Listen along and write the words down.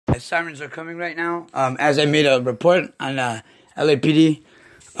sirens are coming right now. As I made a report on LAPD,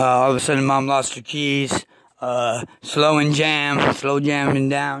 all of a sudden mom lost her keys. Slow jamming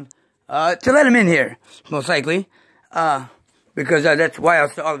down. To let him in here, most likely. Because that's why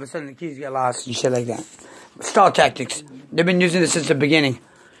all of a sudden the keys get lost and shit like that. Stall tactics. They've been using this since the beginning.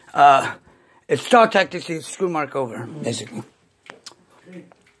 It's stall tactics to screw Mark over, basically.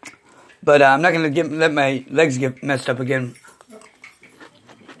 But I'm not going to let my legs get messed up again.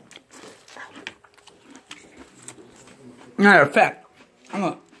 Matter of fact,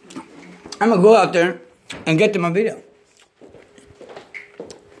 I'm gonna go out there and get to my video.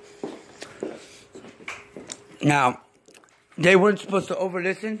 Now, they weren't supposed to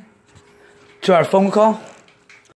over-listen to our phone call.